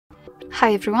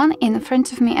Hi everyone, in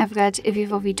front of me I've got a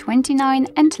VIVO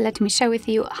V29 and let me share with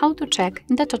you how to check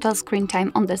the total screen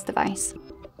time on this device.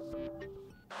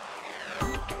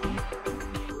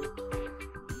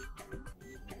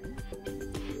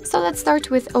 So let's start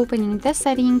with opening the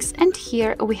settings, and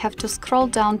here we have to scroll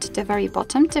down to the very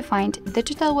bottom to find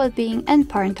digital well-being and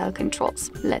parental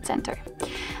controls. Let's enter.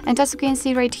 And as you can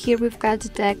see right here, we've got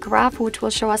the graph which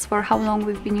will show us for how long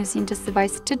we've been using this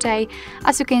device today.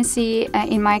 As you can see,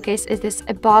 in my case, it is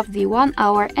above the 1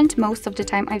 hour and most of the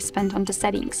time I've spent on the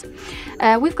settings.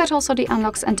 We've got also the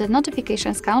unlocks and the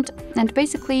notifications count, and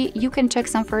basically you can check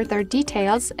some further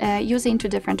details using two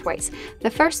different ways.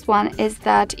 The first one is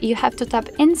that you have to tap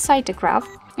inside the graph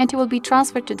and it will be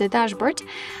transferred to the dashboard,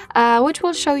 which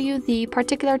will show you the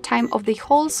particular time of the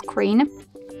whole screen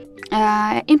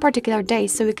in particular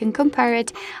days, so we can compare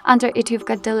it. Under it you've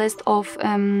got the list of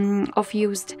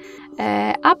used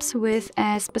apps with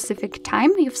a specific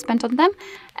time you've spent on them,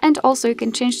 and also you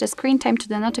can change the screen time to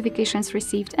the notifications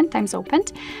received and times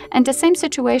opened, and the same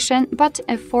situation but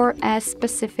for a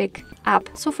specific app.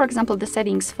 So for example, the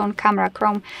settings, phone, camera,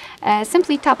 Chrome,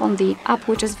 simply tap on the app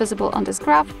which is visible on this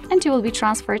graph and you will be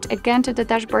transferred again to the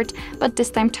dashboard, but this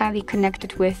time tightly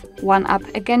connected with one app.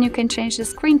 Again, you can change the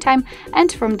screen time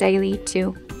and from daily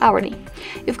to hourly.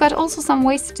 You've got also some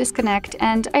ways to disconnect,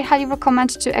 and I highly recommend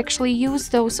to actually use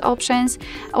those options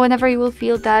whenever you will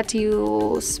feel that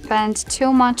you spend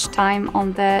too much time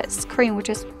on the screen, which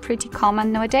is pretty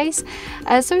common nowadays.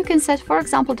 So you can set, for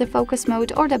example, the focus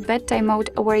mode or the bedtime mode,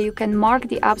 where you can mark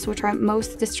the apps which are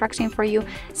most distracting for you,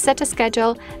 set a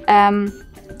schedule,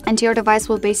 and your device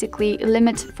will basically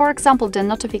limit, for example, the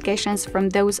notifications from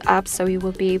those apps, so you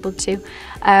will be able to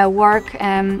work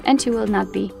and you will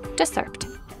not be disturbed.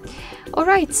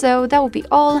 Alright, so that will be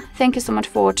all. Thank you so much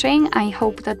for watching. I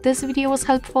hope that this video was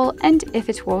helpful, and if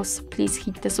it was, please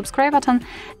hit the subscribe button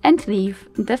and leave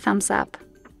the thumbs up.